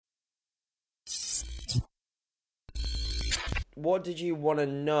what did you want to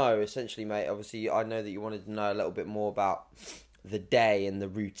know essentially, mate? Obviously, I know that you wanted to know a little bit more about the day and the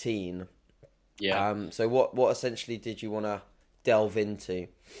routine. Yeah. So what essentially did you want to delve into?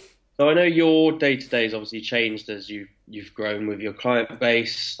 So I know your day to day has obviously changed as you've grown with your client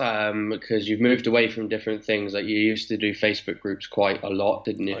base, because you've moved away from different things. Like you used to do Facebook groups quite a lot,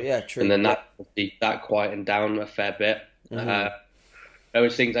 didn't Oh you? yeah, And true. then Yep. that quietened down a fair bit. Mhm. There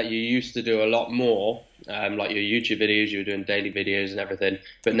was things that you used to do a lot more, like your YouTube videos. You were doing daily videos and everything,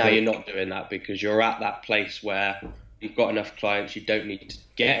 but now Agreed. you're not doing that because you're at that place where you've got enough clients. You don't need to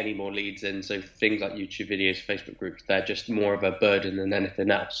get any more leads in. So things like YouTube videos, Facebook groups, they're just more of a burden than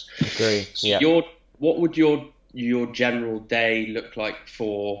anything else. Agree. So Yep. what would your general day look like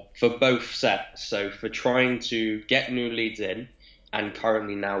for both sets? So for trying to get new leads in, and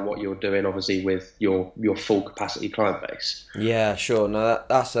currently now what you're doing, obviously with your full capacity client base. Yeah, sure. No,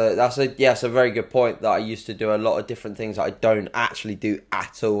 that's a very good point. That I used to do a lot of different things that I don't actually do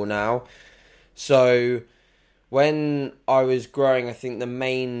at all now. So when I was growing, I think the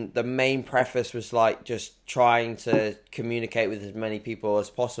main preface was like just trying to communicate with as many people as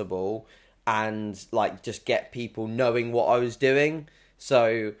possible, and like just get people knowing what I was doing.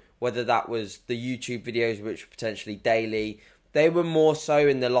 So whether that was the YouTube videos, which were potentially daily, they were more so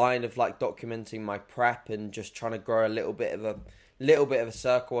in the line of like documenting my prep and just trying to grow a little bit of a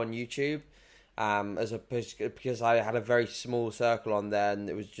circle on YouTube. As opposed because I had a very small circle on there, and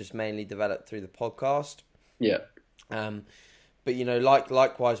it was just mainly developed through the podcast. Yeah, Um, but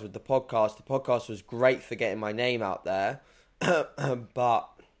likewise with the podcast was great for getting my name out there. But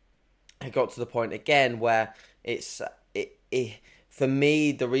it got to the point again where it for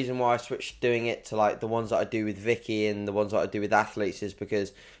me, the reason why I switched doing it to like the ones that I do with Vicky and the ones that I do with athletes is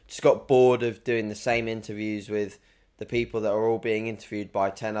because I just got bored of doing the same interviews with the people that are all being interviewed by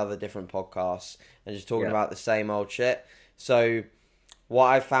 10 other different podcasts and just talking yeah, about the same old shit. So what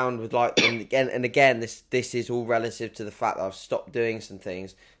I found with like, and again, this is all relative to the fact that I've stopped doing some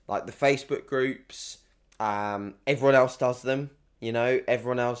things like the Facebook groups. Everyone else does them.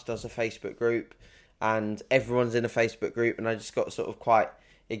 Everyone else does a Facebook group, and everyone's in a Facebook group, and I just got sort of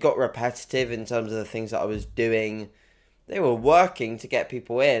it got repetitive in terms of the things that I was doing. They were working to get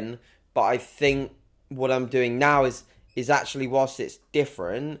people in, but I think what I'm doing now is actually, whilst it's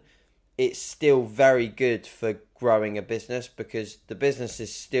different, it's still very good for growing a business because the business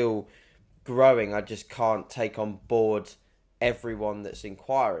is still growing. I just can't take on board everyone that's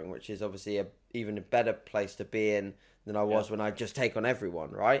inquiring, which is obviously even a better place to be in than I yeah, was when I just take on everyone,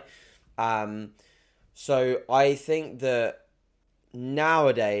 right? Um, so I think that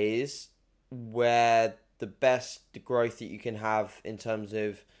nowadays, where the best growth that you can have in terms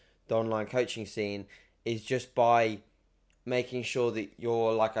of the online coaching scene is just by making sure that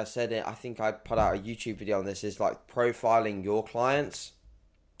you're, like I said, I think I put out a YouTube video on this, is like profiling your clients.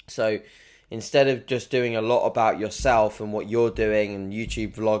 So instead of just doing a lot about yourself and what you're doing and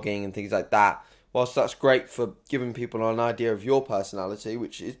YouTube vlogging and things like that, whilst that's great for giving people an idea of your personality,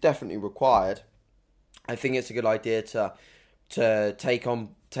 which is definitely required, I think it's a good idea to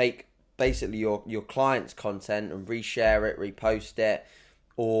take basically your clients' content and reshare it, repost it,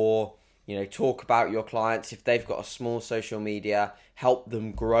 or talk about your clients if they've got a small social media, help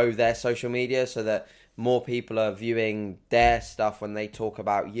them grow their social media so that more people are viewing their stuff when they talk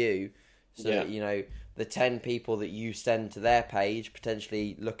about you, so yeah, that the 10 people that you send to their page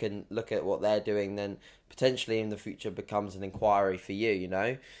potentially look at what they're doing, then potentially in the future becomes an inquiry for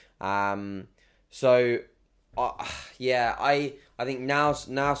you. um so yeah, I think now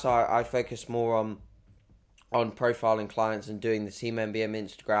so I focus more on profiling clients and doing the Team MBM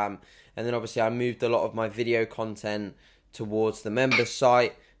Instagram. And then obviously I moved a lot of my video content towards the members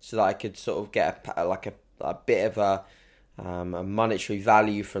site so that I could sort of get a bit of a monetary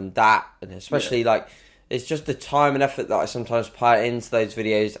value from that. And yeah, especially like, it's just the time and effort that I sometimes put into those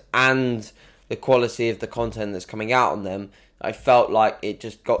videos and the quality of the content that's coming out on them. I felt like it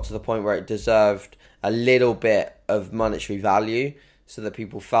just got to the point where it deserved a little bit of monetary value so that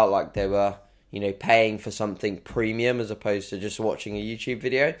people felt like they were paying for something premium as opposed to just watching a YouTube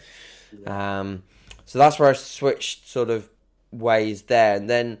video. yeah, Um, so that's where I switched sort of ways there. And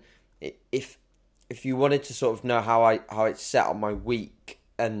then if you wanted to sort of know how it's set on my week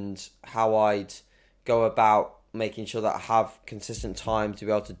and how I'd go about making sure that I have consistent time to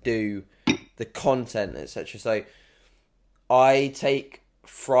be able to do the content, etc. So I take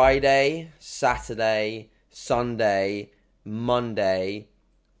Friday, Saturday, Sunday, Monday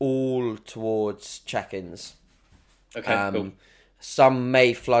all towards check-ins. okay, cool. Um, some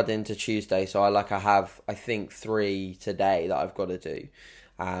may flood into Tuesday, so I have, I think, 3 today that I've got to do.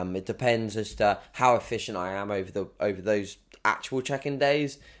 It depends as to how efficient I am over those actual check-in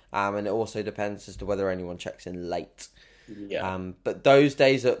days, and it also depends as to whether anyone checks in late. Yeah. But those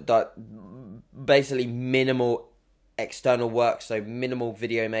days are basically minimal external work, so minimal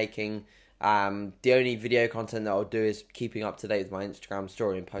video making. The only video content that I'll do is keeping up to date with my Instagram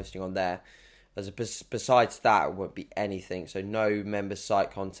story and posting on there. Besides that, it won't be anything. So no member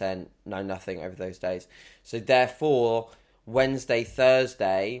site content, no nothing over those days. So therefore, Wednesday,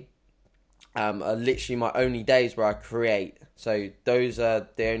 Thursday are literally my only days where I create. So those are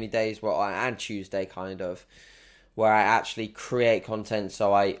the only days and Tuesday kind of, where I actually create content.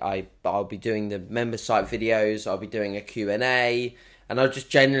 So I'll be doing the member site videos, I'll be doing a Q&A, and I'll just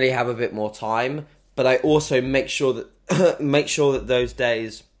generally have a bit more time. But I also make sure that those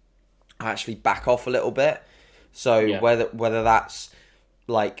days I actually back off a little bit. So whether that's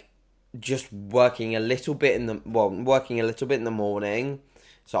like just working a little bit in the morning.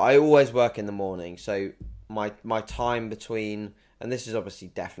 So I always work in the morning. So my time between, and this is obviously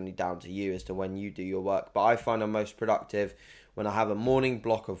definitely down to you as to when you do your work, but I find I'm most productive when I have a morning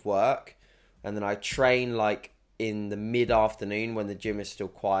block of work, and then I train like in the mid-afternoon when the gym is still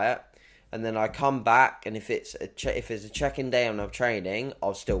quiet, and then I come back, and if it's a check-in day and I'm training,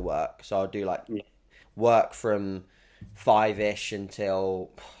 I'll still work. So I'll do like work from 5ish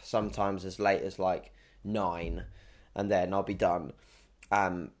until sometimes as late as like 9, and then I'll be done.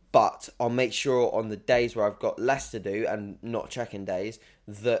 But I'll make sure on the days where I've got less to do and not check-in days,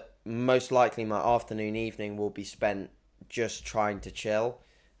 that most likely my afternoon, evening will be spent just trying to chill,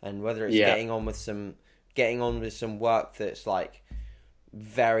 and whether it's getting on with some work that's like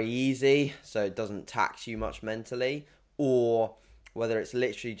very easy, so it doesn't tax you much mentally, or whether it's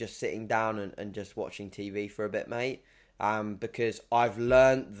literally just sitting down and just watching TV for a bit, mate. Because I've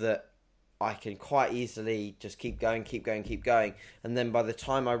learned that I can quite easily just keep going. And then by the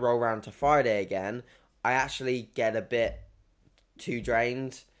time I roll around to Friday again, I actually get a bit too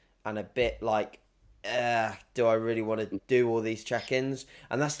drained and a bit like, do I really want to do all these check-ins?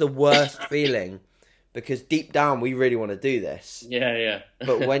 And that's the worst feeling, because deep down we really want to do this. Yeah.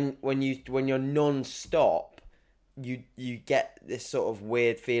 But when you're non-stop, you get this sort of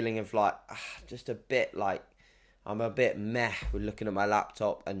weird feeling of like, just a bit like, I'm a bit meh with looking at my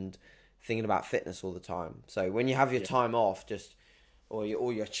laptop and thinking about fitness all the time. So when you have your time off, or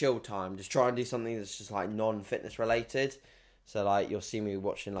your chill time, just try and do something that's just like non-fitness related. So like you'll see me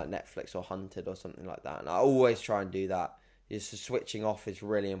watching like Netflix or Hunted or something like that, and I always try and do that. Just switching off is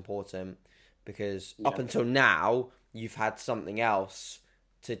really important, because up until now you've had something else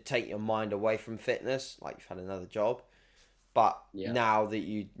to take your mind away from fitness, like you've had another job. But now that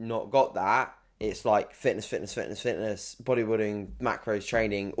you've not got that, it's like fitness, bodybuilding, macros,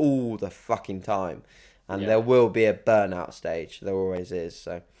 training all the fucking time. And there will be a burnout stage. There always is.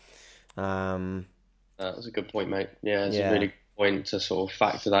 So, that's a good point, mate. Yeah, it's a really good point to sort of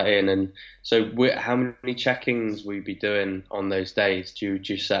factor that in. And so how many check-ins will you be doing on those days? Do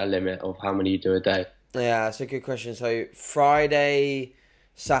you set a limit of how many you do a day? Yeah, that's a good question. So Friday,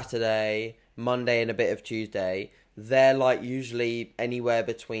 Saturday, Monday and a bit of Tuesday, they're like usually anywhere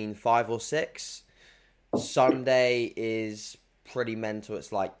between 5 or 6. Sunday is pretty mental.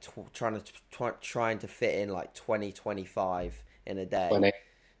 It's like trying to fit in like 20-25 in a day. 20.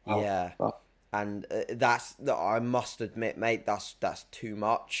 Yeah. Wow. And I must admit, mate, that's too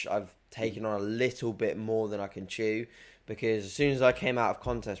much. I've taken on a little bit more than I can chew, because as soon as I came out of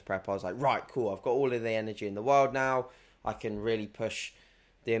contest prep, I was like, right, cool, I've got all of the energy in the world now. I can really push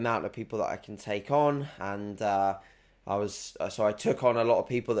the amount of people that I can take on, and I took on a lot of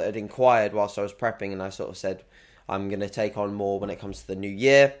people that had inquired whilst I was prepping, and I sort of said I'm going to take on more when it comes to the new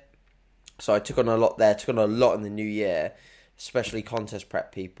year. So I took on a lot there, took on a lot in the new year, especially contest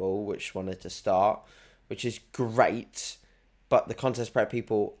prep people which wanted to start, which is great. But the contest prep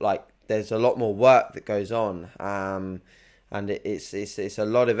people, like, there's a lot more work that goes on, and it's a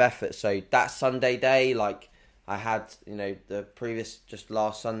lot of effort. So that Sunday day, like I had, the previous, just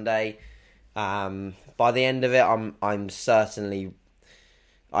last Sunday, by the end of it, I'm certainly,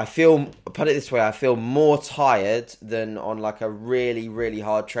 put it this way, I feel more tired than on like a really, really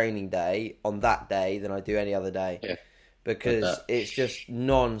hard training day on that day than I do any other day. Yeah. Because it's just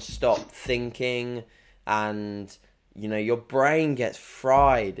non-stop thinking, and your brain gets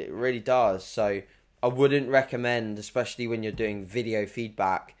fried. It really does. So I wouldn't recommend, especially when you're doing video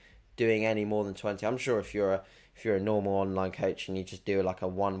feedback, doing any more than 20. I'm sure if you're a normal online coach and you just do like a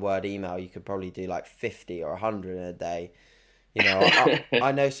 1-word email, you could probably do like 50 or 100 in a day.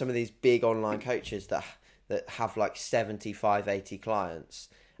 I know some of these big online coaches that have like 75, 80 clients,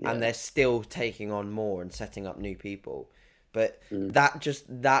 and they're still taking on more and setting up new people. But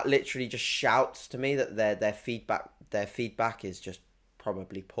that literally just shouts to me that their feedback their feedback is just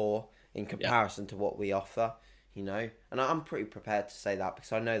probably poor in comparison to what we offer, you know. And I'm pretty prepared to say that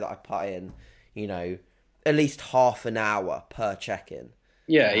because I know that I put in, you know, at least half an hour per check-in.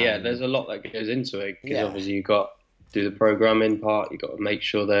 Yeah, there's a lot that goes into it because Yeah. obviously you got to do the programming part, you got to make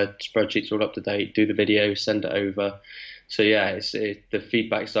sure the spreadsheet's all up to date, do the video, send it over. So yeah, it's the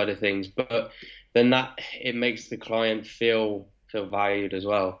feedback side of things, but then that it makes the client feel valued as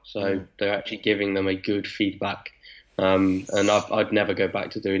well. So they're actually giving them a good feedback. And I'd never go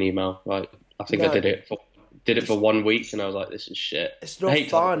back to doing email. Like I think I No. did it for 1 week and I was like, this is shit. It's not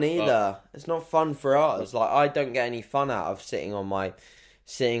fun either. It's not fun for us. Like I don't get any fun out of sitting on my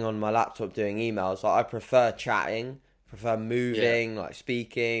laptop doing emails. Like I prefer chatting, prefer moving, like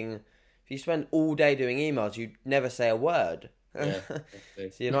speaking. If you spend all day doing emails, you never say a word. Yeah, So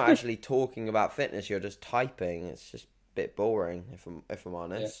you're not actually talking about fitness. You're just typing. It's just a bit boring, if I'm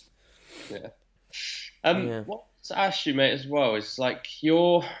honest. Yeah. What to ask you, mate, as well is like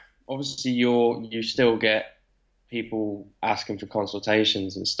you still get people asking for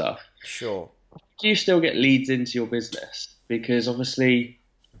consultations and stuff. Sure. Do you still get leads into your business? Because obviously,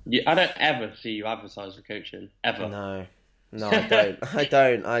 I don't ever see you advertise for coaching ever. No, I don't. I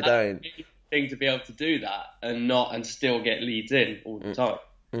don't. That's a thing to be able to do that and still get leads in all the time.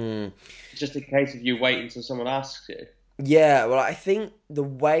 It's just a case of you waiting until someone asks you. Yeah, well, I think the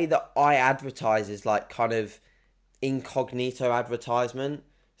way that I advertise is like kind of incognito advertisement.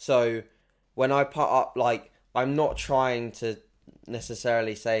 So when I put up, like, I'm not trying to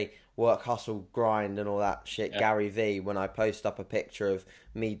necessarily say work, hustle, grind and all that shit, Gary V, when I post up a picture of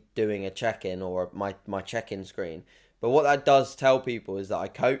me doing a check-in or my check-in screen. But what that does tell people is that I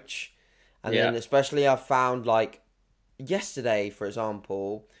coach. And then especially I've found, like, yesterday, for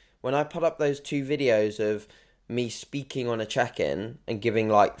example, when I put up those 2 videos of me speaking on a check-in and giving,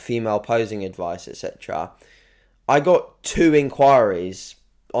 like, female posing advice, etc., I got 2 inquiries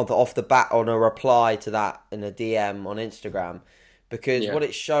off the bat on a reply to that in a DM on Instagram, because what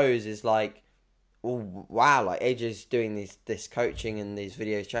it shows is like, oh, wow, like AJ's doing this coaching and these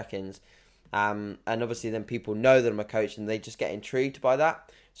video check-ins, and obviously then people know that I'm a coach and they just get intrigued by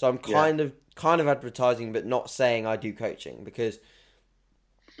that. So I'm kind of advertising, but not saying I do coaching, because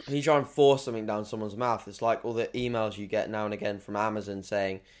if you try and force something down someone's mouth, it's like all the emails you get now and again from Amazon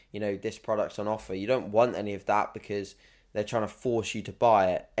saying, you know, this product's on offer. You don't want any of that because they're trying to force you to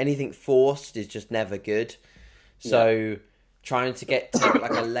buy it. Anything forced is just never good. So trying to take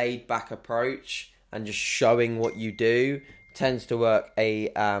like a laid back approach and just showing what you do tends to work a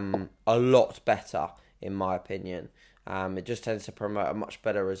lot better, in my opinion. It just tends to promote a much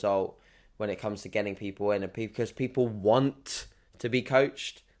better result when it comes to getting people in, and because people want to be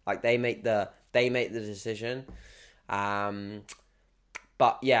coached. Like they make the decision.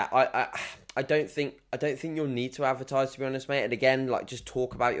 But yeah, I don't think you'll need to advertise, to be honest, mate. And again, like, just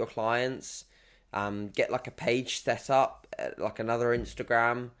talk about your clients. Get like a page set up, like another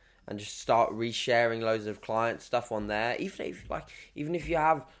Instagram, and just start resharing loads of client stuff on there. Even if you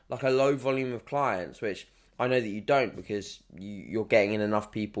have like a low volume of clients, which I know that you don't, because you're getting in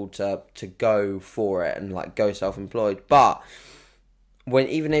enough people to go for it and like go self-employed. But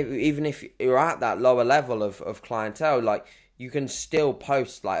even if you're at that lower level of clientele, like, you can still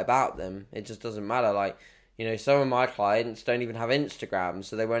post like about them. It just doesn't matter. Like, you know, some of my clients don't even have Instagram,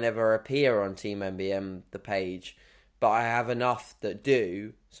 so they won't ever appear on Team MBM, the page. But I have enough that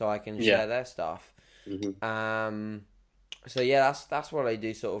do, so I can share their stuff. So yeah, that's what I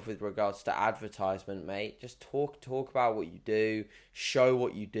do sort of with regards to advertisement, mate. Just talk about what you do, show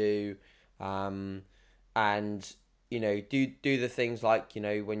what you do, and you know, do the things like, you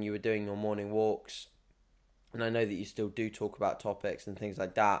know, when you were doing your morning walks. And I know that you still do talk about topics and things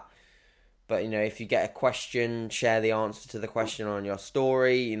like that. But, you know, if you get a question, share the answer to the question on your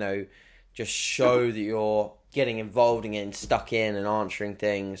story. You know, just show that you're getting involved and getting stuck in and answering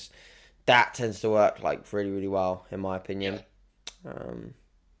things. That tends to work, like, really, really well, in my opinion. But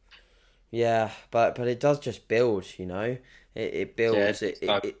it does just build, you know. It builds.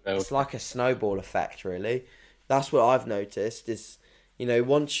 It's like a snowball effect, really. That's what I've noticed is, you know,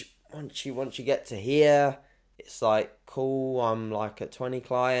 once you get to here, it's like, cool, I'm like at 20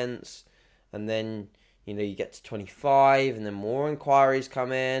 clients, and then, you know, you get to 25, and then more inquiries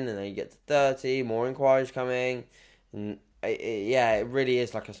come in, and then you get to 30, more inquiries coming, and it really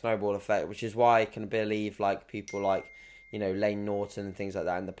is like a snowball effect, which is why I can believe, like, people like, you know, Lane Norton and things like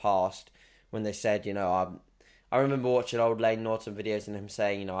that in the past, when they said, you know, I remember watching old Lane Norton videos and him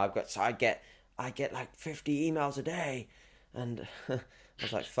saying, you know, I get like 50 emails a day, and I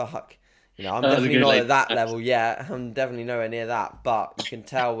was like, fuck. You know, I'm definitely not at that level yet. I'm definitely nowhere near that. But you can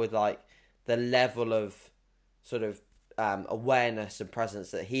tell with, like, the level of sort of awareness and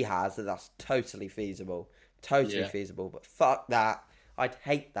presence that he has, that's totally feasible. Totally feasible. But fuck that. I'd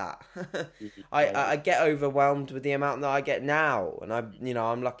hate that. I get overwhelmed with the amount that I get now, and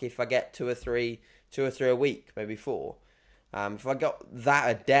I'm lucky if I get two or three a week, maybe 4. If I got that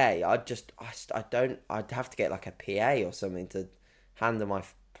a day, I'd have to get like a PA or something to handle my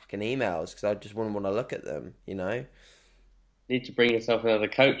fucking emails, because I just wouldn't want to look at them, Need to bring yourself another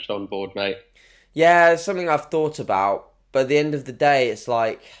coach on board, mate. Yeah, it's something I've thought about, but at the end of the day, it's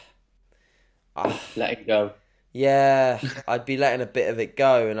like, let it go. Yeah, I'd be letting a bit of it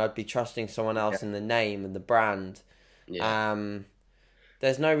go, and I'd be trusting someone else in the name and the brand. Yeah.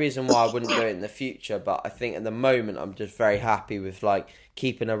 There's no reason why I wouldn't do it in the future, but I think at the moment I'm just very happy with like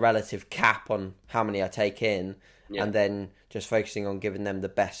keeping a relative cap on how many I take in, and then just focusing on giving them the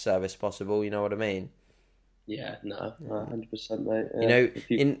best service possible. You know what I mean? Yeah, no, 100%, mate.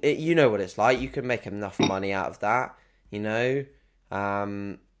 Yeah. You know what it's like. You can make enough money out of that, And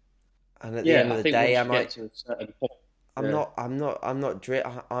at the end of the day, I'm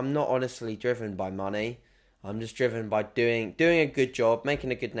not honestly driven by money. I'm just driven by doing a good job,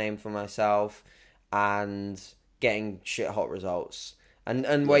 making a good name for myself, and getting shit hot results,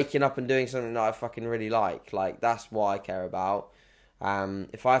 and waking up and doing something that I fucking really like. Like, that's what I care about.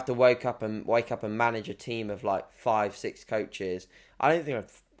 If I have to wake up and manage a team of like 5-6 coaches, I don't think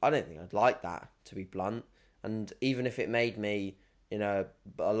I'd like that, to be blunt. And even if it made me, a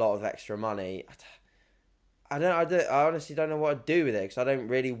lot of extra money, I honestly don't know what I'd do with it, because I don't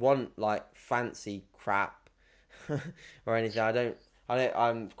really want like fancy crap or anything.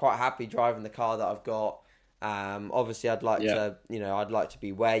 I'm quite happy driving the car that I've got. Obviously I'd like to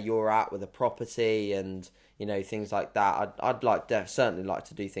be where you're at with a property and, things like that. Certainly like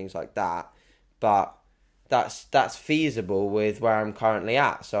to do things like that, but that's feasible with where I'm currently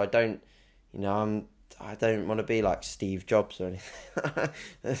at. So I don't want to be like Steve Jobs or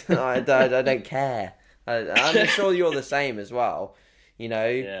anything. I don't care. I'm sure you're the same as well.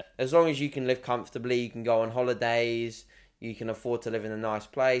 As long as you can live comfortably, you can go on holidays, you can afford to live in a nice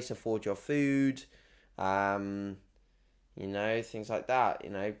place, afford your food, things like that.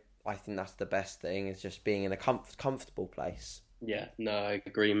 I think that's the best thing, is just being in a comfortable place. Yeah, no, I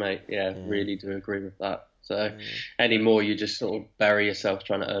agree, mate. Yeah, really do agree with that. So anymore, you just sort of bury yourself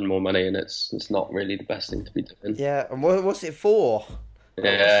trying to earn more money, and it's not really the best thing to be doing. Yeah, and what's it for?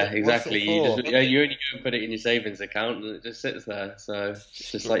 Yeah, exactly. You only go and put it in your savings account, and it just sits there. So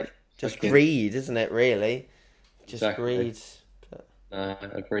it's just like greed, isn't it? Really, just greed. I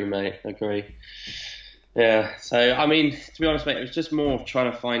agree, mate. Agree. Yeah. So I mean, to be honest, mate, it was just more of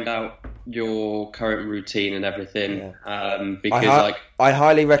trying to find out your current routine and everything. Yeah. Because I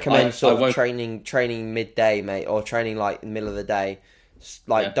highly recommend training midday, mate, or training like in the middle of the day.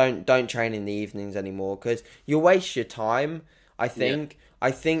 Like, don't train in the evenings anymore, because you'll waste your time. I think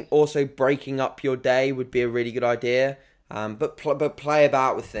also breaking up your day would be a really good idea. But play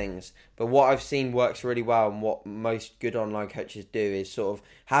about with things. But what I've seen works really well, and what most good online coaches do, is sort of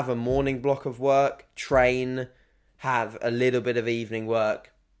have a morning block of work, train, have a little bit of evening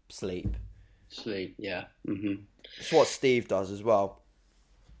work, sleep. Yeah. Mm-hmm. It's what Steve does as well.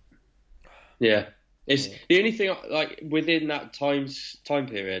 Yeah. It's the only thing, like, within that time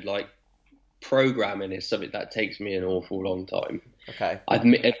period, like, programming is something that takes me an awful long time. Okay.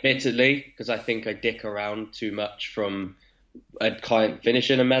 Admittedly, because I think I dick around too much from a client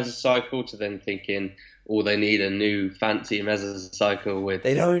finishing a mesocycle to then thinking, they need a new fancy mesocycle with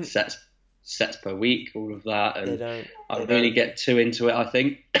sets per week, all of that, and I really get too into it, I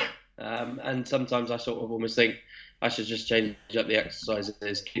think. And sometimes I sort of almost think I should just change up the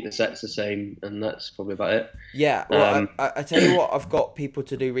exercises, keep the sets the same, and that's probably about it. Yeah, well, I tell you what I've got people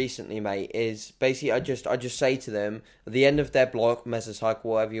to do recently, mate, is basically I just say to them, at the end of their block, mesocycle,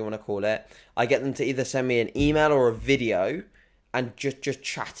 whatever you want to call it, I get them to either send me an email or a video, and just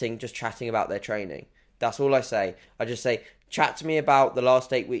chatting about their training. That's all I say. I just say, chat to me about the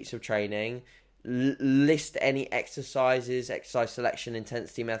last 8 weeks of training, list any exercise selection,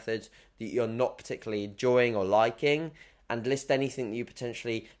 intensity methods that you're not particularly enjoying or liking, and list anything that you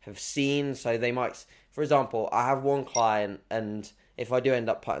potentially have seen. So they might, for example, I have one client, and if I do end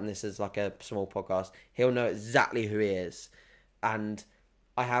up putting this as like a small podcast, he'll know exactly who he is. And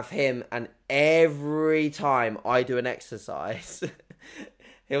I have him, and every time I do an exercise,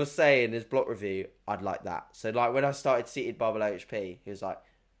 he'll say in his block review, I'd like that. So like when I started seated barbell OHP, he was like,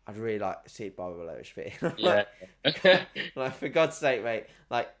 I'd really like seated barbell OHP. Yeah. Like, for God's sake, mate,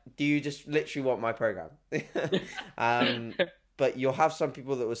 like, do you just literally want my program? But you'll have some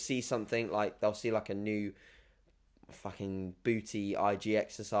people that will see something, like they'll see like a new fucking booty IG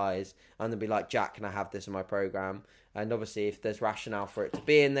exercise, and they'll be like, Jack, can I have this in my program? And obviously, if there's rationale for it to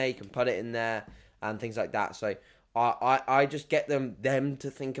be in there, you can put it in there and things like that. So I just get them to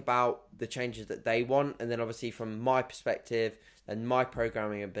think about the changes that they want, and then obviously from my perspective and my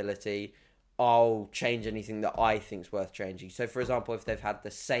programming ability, I'll change anything that I think's worth changing. So for example, if they've had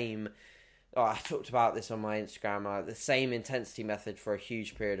the same, I talked about this on my Instagram, the same intensity method for a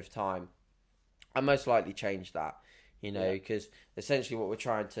huge period of time, I most likely change that. Because essentially what we're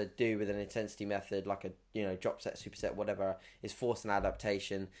trying to do with an intensity method, like a drop set, superset, whatever, is force an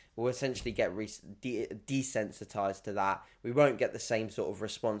adaptation. We'll essentially get desensitized to that. We won't get the same sort of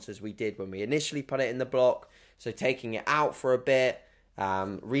response as we did when we initially put it in the block. So taking it out for a bit,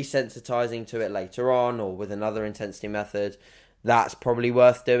 resensitizing to it later on, or with another intensity method, that's probably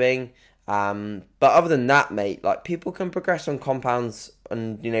worth doing. But other than that, mate, like, people can progress on compounds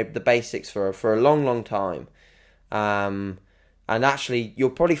and the basics for a long time. And actually, you'll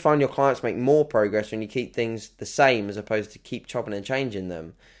probably find your clients make more progress when you keep things the same as opposed to keep chopping and changing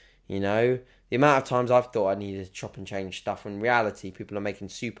them. The amount of times I've thought I needed to chop and change stuff, when in reality, people are making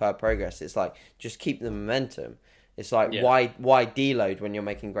superb progress. It's like, just keep the momentum. It's like, why deload when you're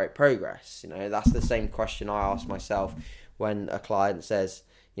making great progress? That's the same question I ask myself when a client says,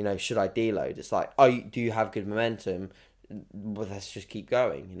 should I deload? It's like, do you have good momentum? Well, let's just keep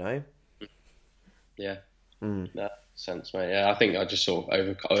going, Yeah. That makes sense, mate. Yeah, I think I just sort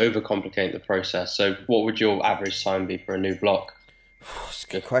of overcomplicate the process. So what would your average time be for a new block? That's a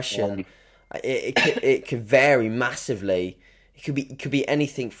good question. It could vary massively. It could be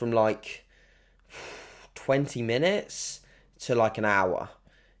anything from like 20 minutes to like an hour.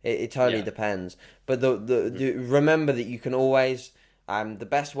 It totally depends. But the remember that you can always, the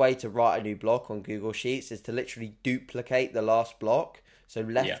best way to write a new block on Google Sheets is to literally duplicate the last block. So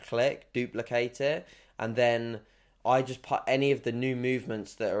left click, duplicate it, and then I just put any of the new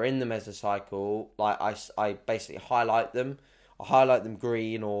movements that are in the mesocycle, like I basically highlight them. I highlight them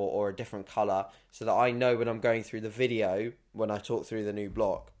green or a different colour, so that I know when I'm going through the video, when I talk through the new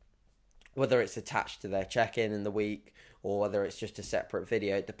block, whether it's attached to their check-in in the week or whether it's just a separate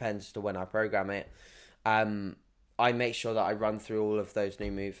video. It depends to when I program it. I make sure that I run through all of those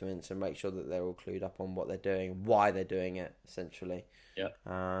new movements and make sure that they're all clued up on what they're doing, why they're doing it, essentially.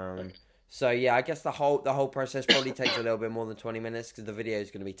 So yeah, I guess the whole process probably takes a little bit more than 20 minutes, because the video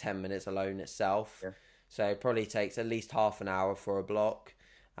is going to be 10 minutes alone itself. So it probably takes at least half an hour for a block,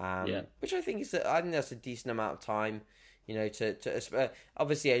 which I think that's a decent amount of time. To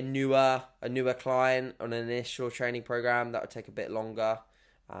obviously a newer client on an initial training program, that would take a bit longer.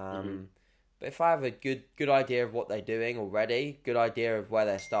 But if I have a good idea of what they're doing already, good idea of where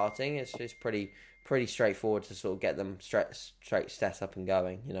they're starting, it's just pretty straightforward to sort of get them straight set up and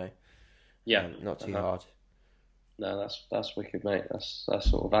going. Not too hard. No, that's wicked, mate. That's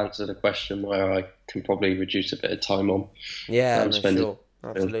sort of answered a question where I can probably reduce a bit of time on. Yeah, sure,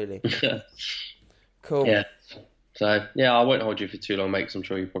 absolutely. Cool. Yeah. So yeah, I won't hold you for too long, mate, 'cause I'm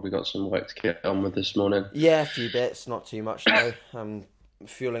sure you've probably got some work to get on with this morning. Yeah, a few bits, not too much though. I'm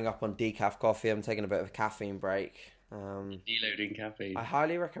fueling up on decaf coffee. I'm taking a bit of a caffeine break. Deloading caffeine. I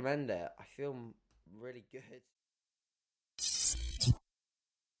highly recommend it. I feel really good.